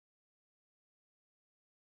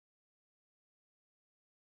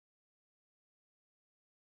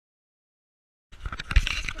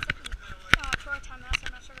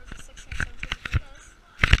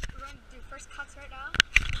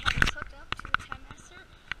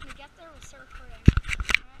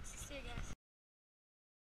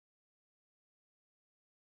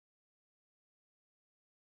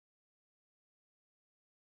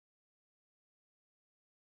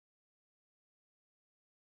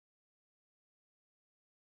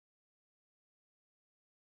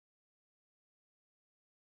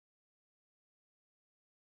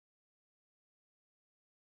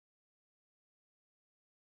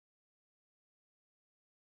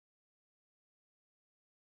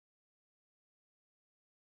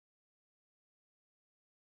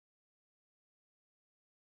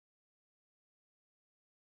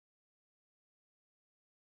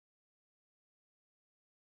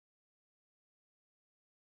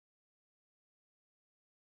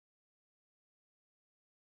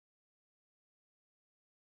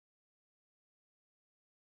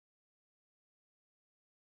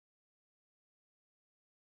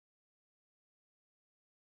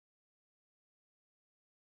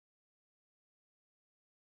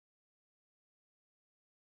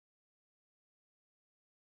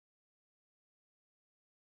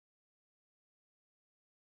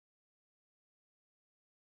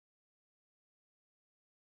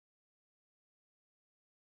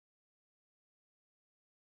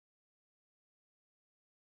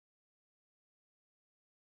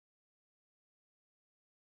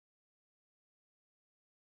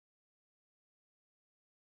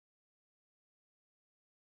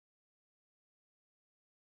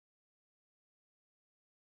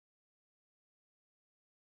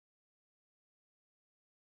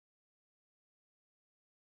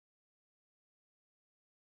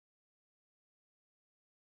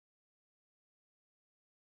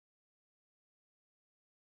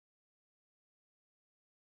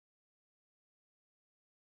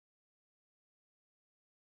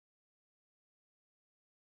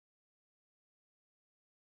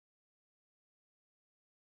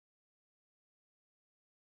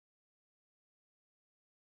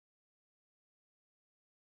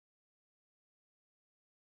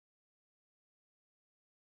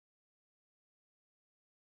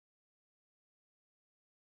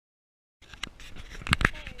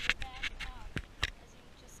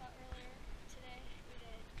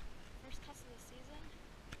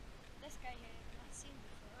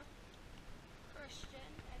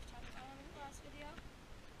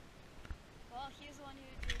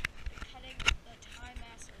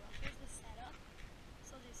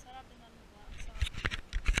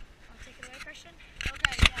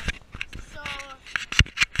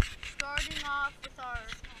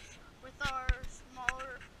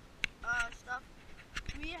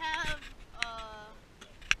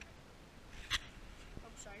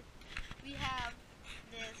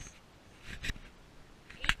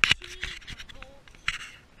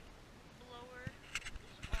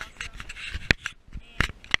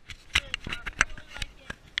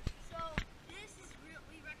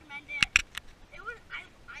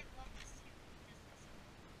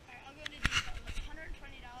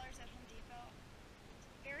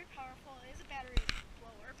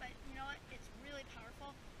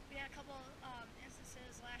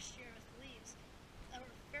last year with leaves that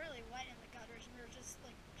were fairly wet in the gutters, and we were just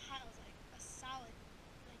like piles, like a solid,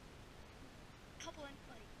 like couple inch,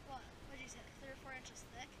 like what did you say, like 3 or 4 inches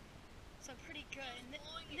thick. So pretty good, and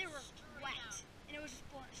they were wet, and it was just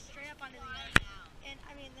blowing straight up onto the yard. And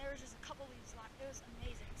I mean, there was just a couple leaves left. It was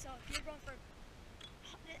amazing. So if you're going for,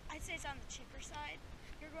 I'd say it's on the cheaper side.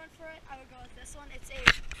 If you're going for it, I would go with this one. It's a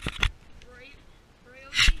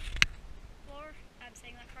Ryobi blower. I'm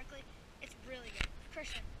saying that correctly. It's really good.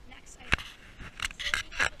 Christian, next item. So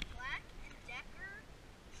we have a Black and Decker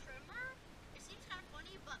trimmer. It seems kind of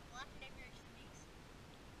funny, but Black and Decker extends.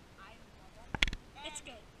 I love them. It's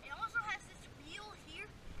good. It also has this wheel here,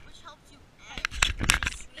 which helps you edge.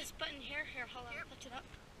 This button here, hold on, lift it up.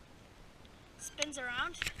 Spins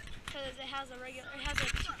around because it has a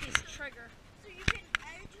 2-piece trigger. So you can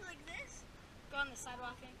edge like this. Go on the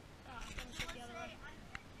sidewalk and finish it the other way.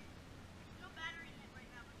 No battery in it right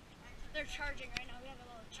now, but you can edge. They're charging right now. We have a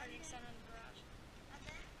little charging center in the garage. And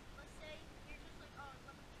then let's say you're just like, oh,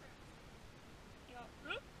 let me trim. You go,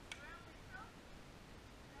 whoop. Around like so.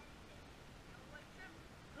 Then you go like trim.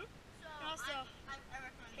 Whoop. So And also, I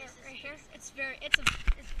recommend here, this. right here, it's very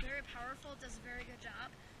powerful. It does a very good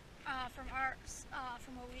job. From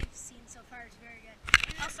what we've seen so far, it's very good.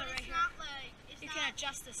 Also, right here, you can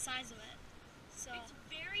adjust the size of it. So it's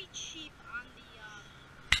very cheap on the.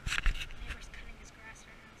 Neighbor's cutting his grass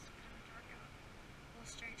right now. It's kind of dark out. A little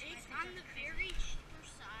strange. It's on the very cheaper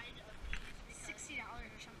side of these. $60 or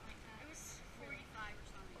something like that. It was 45 or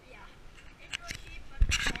something. Yeah. It's really cheap, but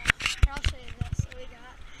And I'll show you this. So we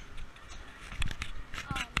got.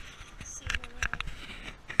 Let's see here.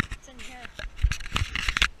 It's in here.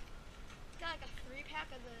 Got like a 3-pack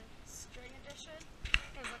of the string edition.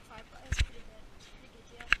 It was like $5. It's pretty good. Pretty good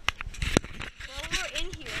deal. well, we're in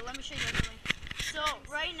here. Let me show you everything. So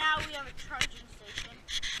right now we have a charging station,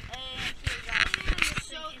 and here we go.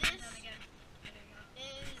 So this is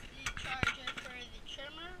the charger for the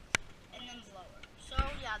trimmer and then blower. So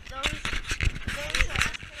yeah, those are,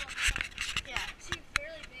 yeah. See,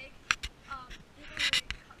 fairly big. People who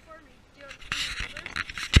cut for me do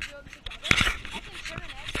them together. I can trim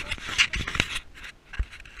an edge.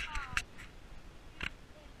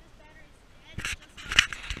 This battery's dead.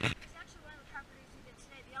 It's actually one of the properties we did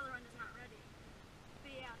today. The other one is not ready.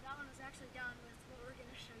 But yeah, that one was actually done with what we're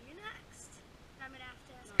gonna show you next. And I'm gonna have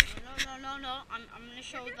to ask. No.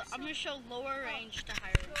 I'm gonna show lower range to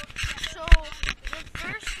higher range. So The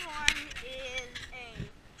first one is a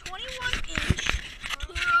 21-inch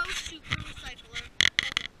Toro Super Recycler,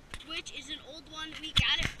 which is an old one. We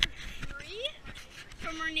got it for free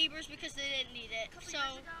from our neighbors because they didn't need it. a couple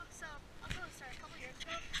years ago, a couple years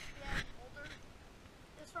ago, we had an older.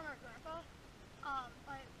 It was from our grandpa.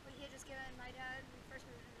 But he had just given my dad when we first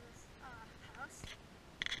moved into this house.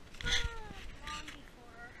 Long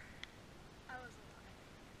before I was alive.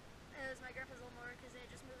 It was my grandpa's old mower because they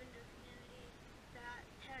had just moved into a community that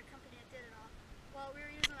had a company that did it all. Well, we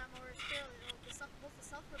were using that mower fairly old. Both the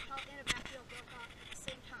self-propelled and a back wheel broke off at the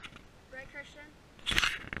same time. Right, Christian?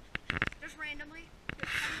 Just randomly. With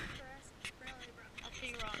cutting the grass, randomly broke.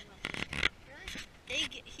 Actually, wrong. Really?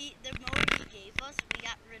 The mower he gave us, we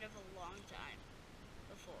got rid of a long time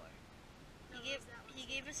before. No, He it was that one.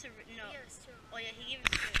 gave us a no. He gave us 2 of them. Oh yeah, he gave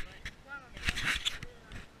us 2, but One of them.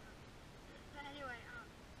 But anyway,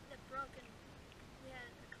 it broke and we had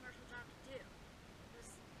a commercial job to do. It was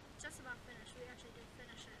just about finished. We actually did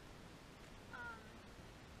finish it.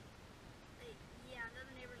 Then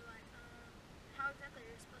the neighbors were like, how exactly are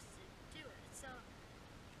you supposed to do it? So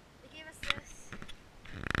they gave us this.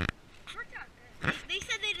 It worked out good. they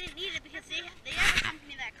said they didn't need it because they have a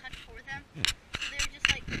company that cuts for them. So they were just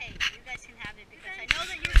like, hey, you guys can have it because I know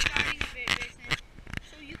that you're starting a business,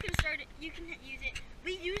 so you can start it. You can use it.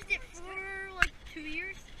 We used it for like 2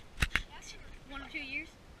 years, 1 or 2 years.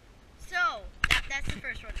 So that's the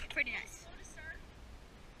first one. Pretty nice. Slow to start.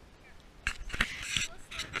 Yeah. Slow to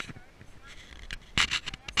start.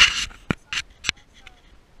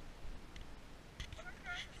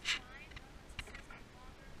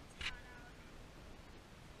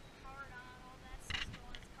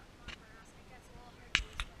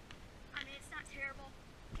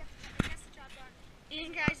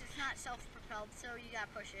 And guys, it's not self-propelled, so you gotta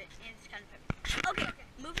push it, and it's kind of heavy. Okay,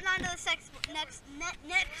 moving on to the next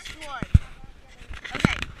one.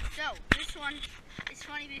 Okay, so this one is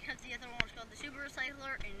funny because the other one was called the Super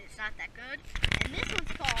Recycler, and it's not that good. And this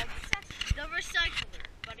one's called the Recycler,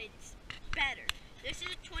 but it's better. This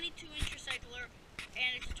is a 22-inch recycler,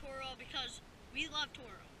 and it's a Toro because we love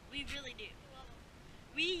Toro. We really do.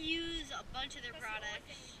 We use a bunch of their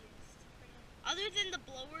products. Other than the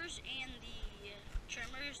blowers and the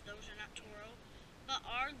trimmers, those are not Toro. But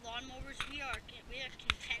our lawnmowers, we are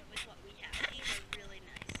content with what we have. These are really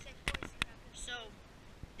nice. So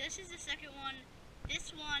this is the second one.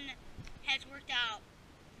 This one has worked out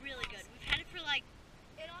really good. We've had it for like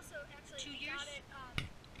It also actually 2 we years. got it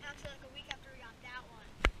actually like a week after we got that one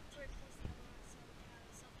to replace the other one, so we can have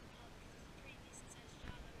a self-propelled because it's a pretty decent sized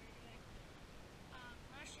job that we were doing.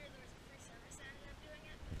 Last year there was a free service that ended up doing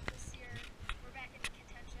it, but this year we're back in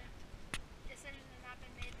contention. Decisions have not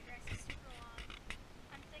been made. The grass is super long.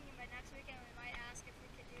 I'm thinking by next weekend we might ask if we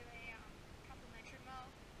could do a complimentary mow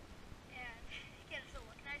and get it to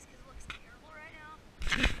look nice because it looks terrible right now.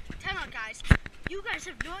 Time out, guys. You guys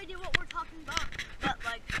have no idea what we're talking about, but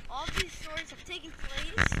like all these stories have taken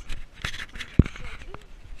place.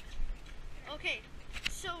 Okay,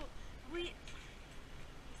 so we,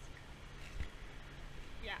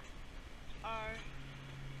 our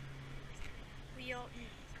wheel,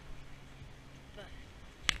 but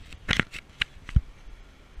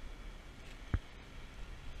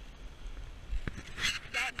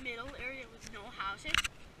that middle area with no housing.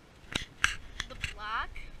 The block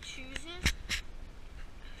chooses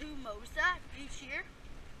who mows that each year.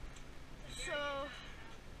 So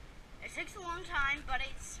it takes a long time, but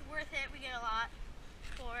it's worth it. We get a lot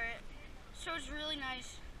for it. So it's really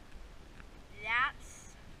nice. That's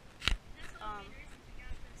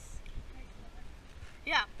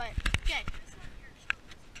yeah, but okay. This one here shows.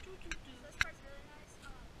 So this part's really nice. So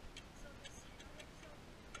this handle here, so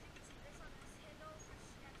as you can see this on this handle, which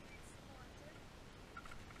activates the whole engine.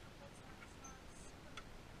 It's not super.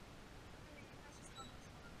 I mean, that's just how most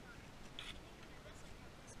of them are. And you can do this like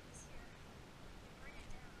have this piece here. You bring it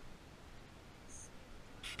down. It's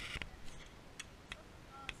pretty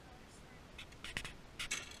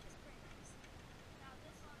nice. Now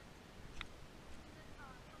this one,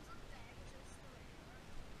 comes with a bag, which is the regular.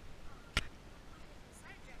 Underneath the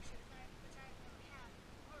side jack shoes, which I've never had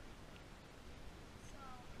before. So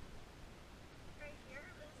right here,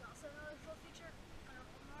 this is also another cool feature on our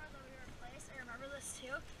old mower that we replaced. I remember this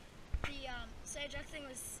too. The side jack thing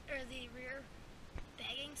was, or the rear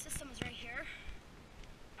bagging system was right here.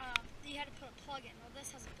 You had to put a plug in. Well,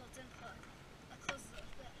 this has a built-in plug that closes it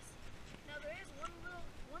with this. Now there is one really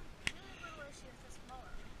little issue with this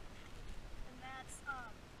mower, and that's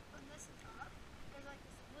when this is up, there's like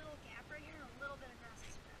this little gap right here, and a little bit of grass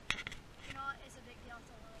is spread. You know, it's a big deal.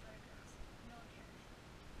 It's a little bit of grass. No one cares.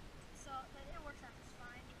 So but it works out just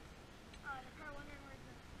fine. You're probably wondering where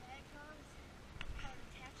the bag goes, how it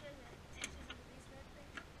attaches. It attaches into these red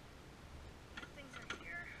things. The things are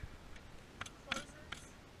here. Closes.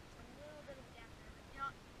 A little bit of a gap there, but you know,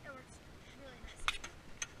 it works really nice.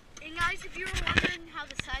 And guys, if you were wondering how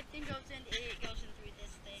the side thing goes in, it goes in through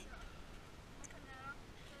this thing. So, open that up.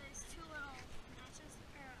 So there's two little notches,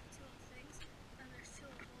 or two little things, and there's two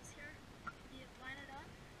little holes here. You line it up,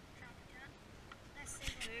 drop it down. That's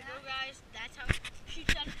safe There you like go, that. guys. That's how it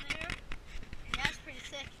shoots out of there. And that's pretty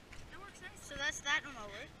sick. It works nice. So that's that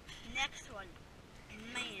mower. Next one. This is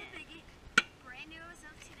Man. the biggie. Brand new as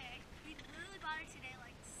of today. We literally bought it today,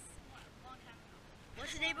 like, what, a long time ago.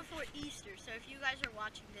 What's the day before Easter? So if you guys are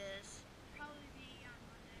watching this, Probably be on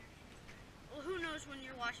Monday or Tuesday. well, who knows when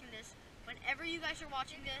you're watching this. Whenever you guys are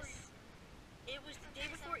watching Day before this, Easter. it was the day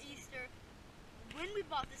September before 17th. Easter when we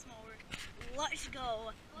bought this mower. Let's go.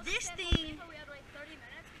 Well, This that thing, we had to wait 30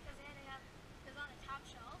 minutes because they had to have, it was on a top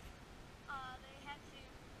shelf. They had to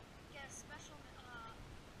get a special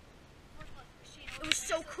forklift machine. it over was there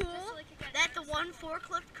so just cool so they could get that the air one supply.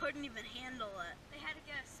 forklift couldn't even handle it. They had to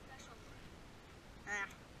get a special one. Ah.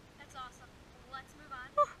 That's awesome. Let's move on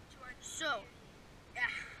Whew. to our So, yeah,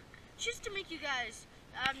 just to make you guys,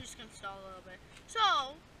 I'm just gonna stall a little bit.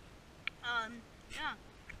 So, yeah,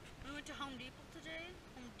 we went to Home Depot today.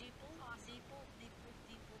 Home Depot. Awesome. Depot.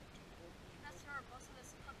 That's where most of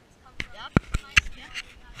this puppets come from. Yep. Nice Yeah.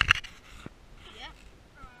 Yep.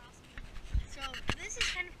 Awesome. So this is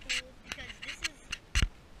kind of cool because this is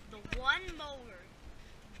the one mower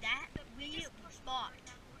that we bought.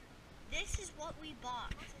 This is what we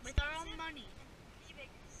bought with our own money. The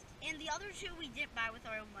biggest. And the other two we didn't buy with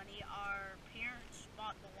our own money. Our parents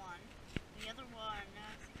bought the one. The other one,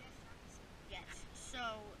 yes.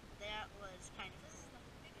 So that was kind of This is the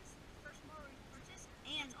biggest first mower we purchased.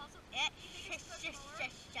 and It's also eh, the biggest shush, mower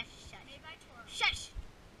shush. made by Toro. Shush.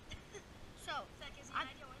 So That gives you an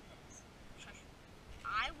idea what it is. shush.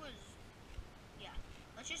 I was, yeah.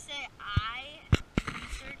 Let's just say I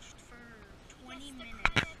researched for 20 That's the minutes.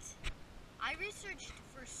 credit. I researched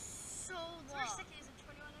for so It's very long sticky, is it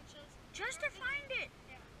 21 inches? just to find it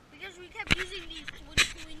Yeah. because we kept using these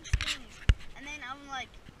 22-inch things, and then I'm like,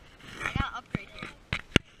 I gotta upgrade here.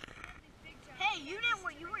 These big giant Hey, you things.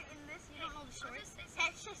 were in this. You don't know the story. I'll just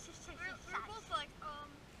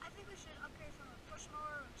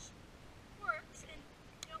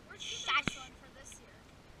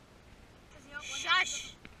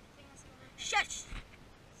Shush.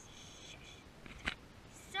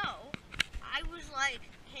 So, I was like,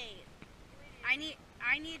 hey, I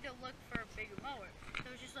need to look for a bigger mower. So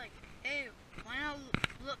I was just like, hey, why not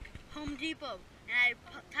look Home Depot? And I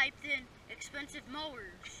typed in expensive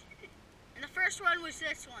mowers. And the first one was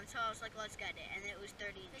this one, so I was like, let's get it. And it was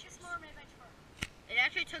 30 inches. Biggest mower made by Toro. It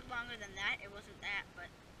actually took longer than that. It wasn't that, but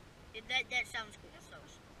that sounds cool. So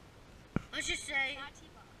let's just say Not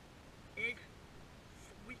T-Bar. it's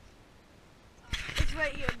sweet. It's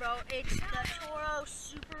right here, bro. It's the Toro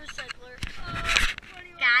Super Recycler.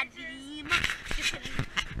 God damn. Just kidding.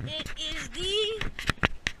 It is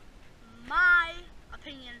my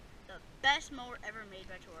opinion, the best mower ever made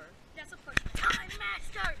by Toro. That's a push. Time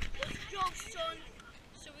Master! Let's go, son!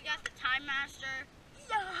 So we got the Time Master.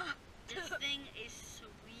 Yeah! This thing is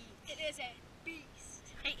sweet. It is a beast.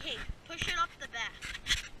 Hey, push it up the back.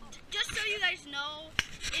 Just so you guys know,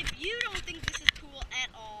 if you don't think this is cool at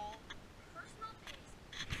all, Personal pace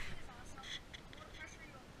is awesome. The more pressure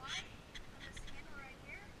you apply on this handle right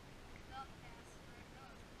here, the faster it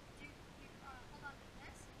goes. You hold on to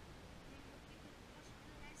this, you can push it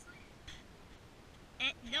really nicely.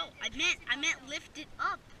 no, I meant lift it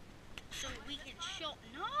up so we can show.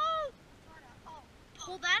 No, Oh,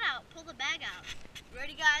 pull that out. Pull the bag out.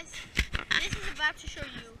 Ready, guys? This is about to show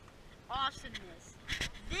you awesomeness.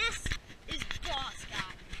 This is boss,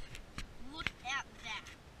 guys. Look at that.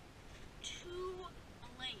 2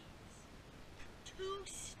 blades. 2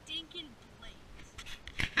 stinking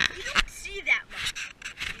blades. You don't see that much.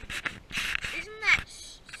 Isn't that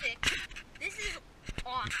sick? This is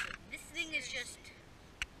awesome. This thing is just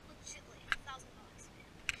legitly $1,000,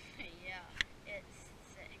 man. yeah, it's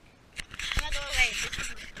sick. By the way, this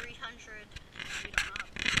is 300. We don't know how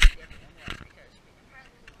much the other one was because we didn't.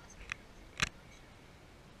 Probably the last one.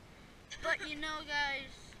 But you know,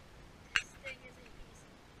 guys, This thing is a beast.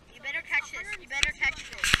 you better catch this. You better catch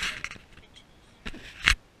this.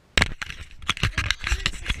 The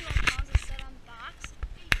 161 pounds is set on the box.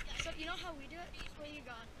 So you know how we do it? Where you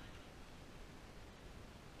gone?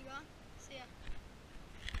 You gone? See ya.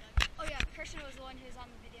 Oh yeah, Christian was the one who was on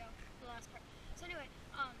the video, the last part. So anyway,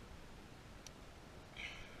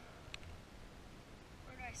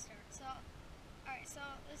 where do I start? So, alright, so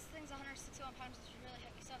this thing's 161 pounds, which is really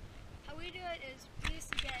heavy. So how we do it is we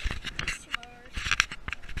used to get these 2 motors,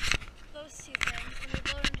 those 2 things, and we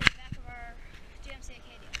load them to the back of our GMC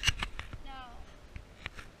Acadia. Now,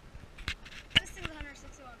 this thing's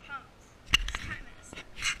 161 pounds. It's Time Master.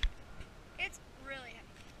 It's really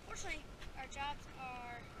heavy. Fortunately, our jobs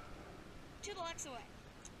are 2 blocks away.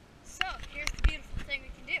 So, here's the beautiful thing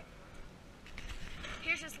we can do.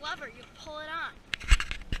 Here's this lever. You pull it on.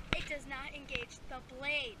 It does not engage the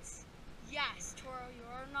blades. Yes, Toro, you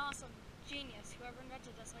are an awesome genius. Whoever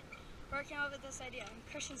invented this, like, whoever came up with this idea. And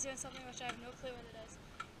Christian's doing something which I have no clue what it is.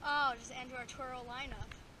 Oh, just add to our Toro lineup.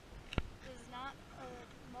 This is not a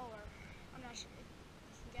mower. I'm not sure.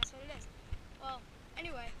 You can guess what it is. Well,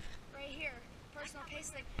 anyway, right here, personal pace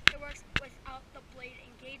thing, it works without the blade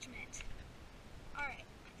engagement. Alright,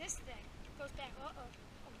 this thing goes back. Uh-oh.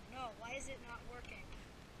 Oh no, why is it not working?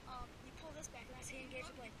 You pull this back and that's how you engage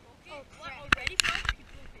the blade. Oh crap. Already, bro?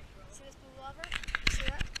 See this blue lever? See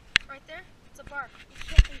that? Right there? It's a bar. You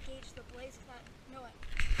can't engage the blades without knowing.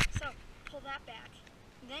 So, pull that back.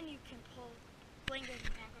 Then you can pull blade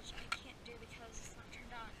engagement back, which I can't do because it's not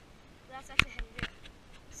turned on. But that's actually how you do it.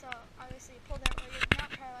 So, obviously you pull that where you're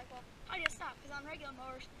not probably like, well, how do you stop? Because on regular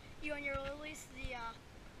mowers, you release the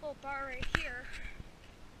little bar right here,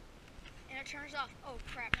 and it turns off. Oh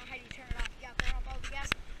crap, now how do you turn it off? You gotta burn up all the gas.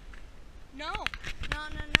 No.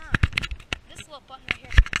 This little button right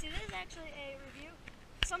here. See, this is actually a review,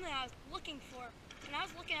 something I was looking for. And I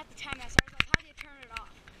was looking at the Time Master. I was like, how do you turn it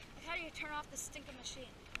off? Like, how do you turn off this stinking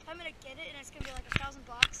machine? If I'm gonna get it and it's gonna be like $1,000,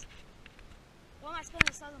 what am I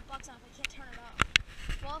spending $1,000 on if I can't turn it off?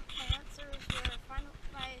 Well,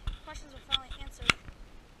 my questions were finally answered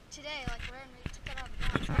today, like when we took it out of the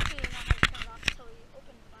box. We actually didn't know how to turn it off until we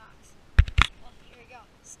opened the box. Well, here we go.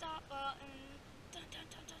 Stop button. Dun, dun,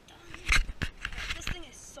 dun, dun, dun. Okay, this thing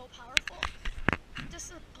is so powerful. Just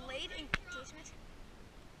the blade engagement.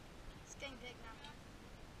 It's getting big now.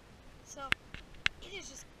 So, it is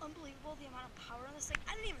just unbelievable the amount of power in this thing.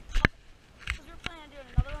 I didn't even cover it because we were planning on doing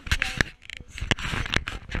another one, but the other one is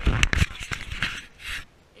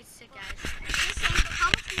It's sick, guys. this thing, how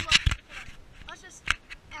much do you love to put on? Let's just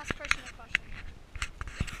ask Christian a question.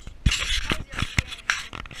 How was your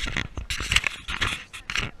experience?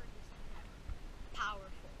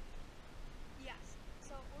 Powerful. Yes.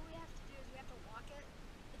 So what we have to do is we have to walk it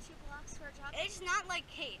the 2 blocks to our job. It's not like,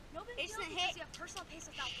 hey, No big it's deal not, because hey, you have personal pace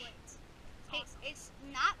without blades. It's hey, awesome. it's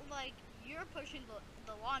not like you're you're pushing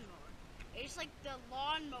the lawnmower. It's like the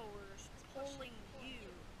lawnmower's pulling you.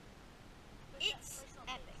 It's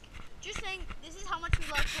epic. Just saying, this is how much we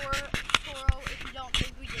love Toro. If you don't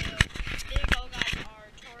think we do, there you go, guys. Our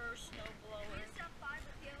Toro snow blower.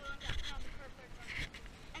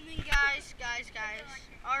 And then, guys,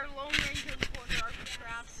 our Lone Ranger in the corner, our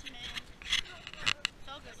craftsman.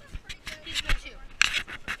 So good. He's good too.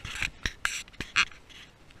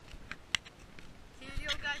 Here you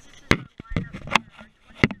go, guys. This is our lineup for our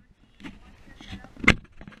 2017 monster setup.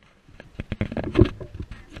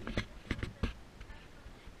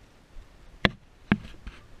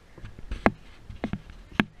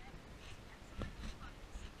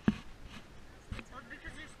 Well,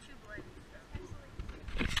 because there's two blades.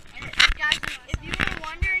 And guys, if you were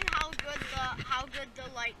wondering how good the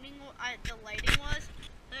lighting was,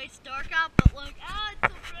 it's dark out, but look, it's so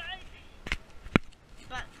bright.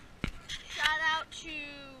 But shout out to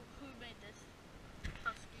who made this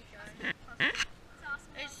Husky guy. It's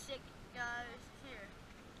awesome. It's sick, guys.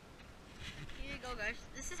 Here you go, guys.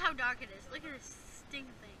 This is how dark it is. Look at this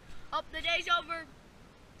stinking thing. Oh, the day's over.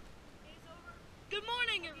 Good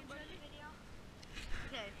morning, everybody.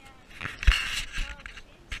 Okay.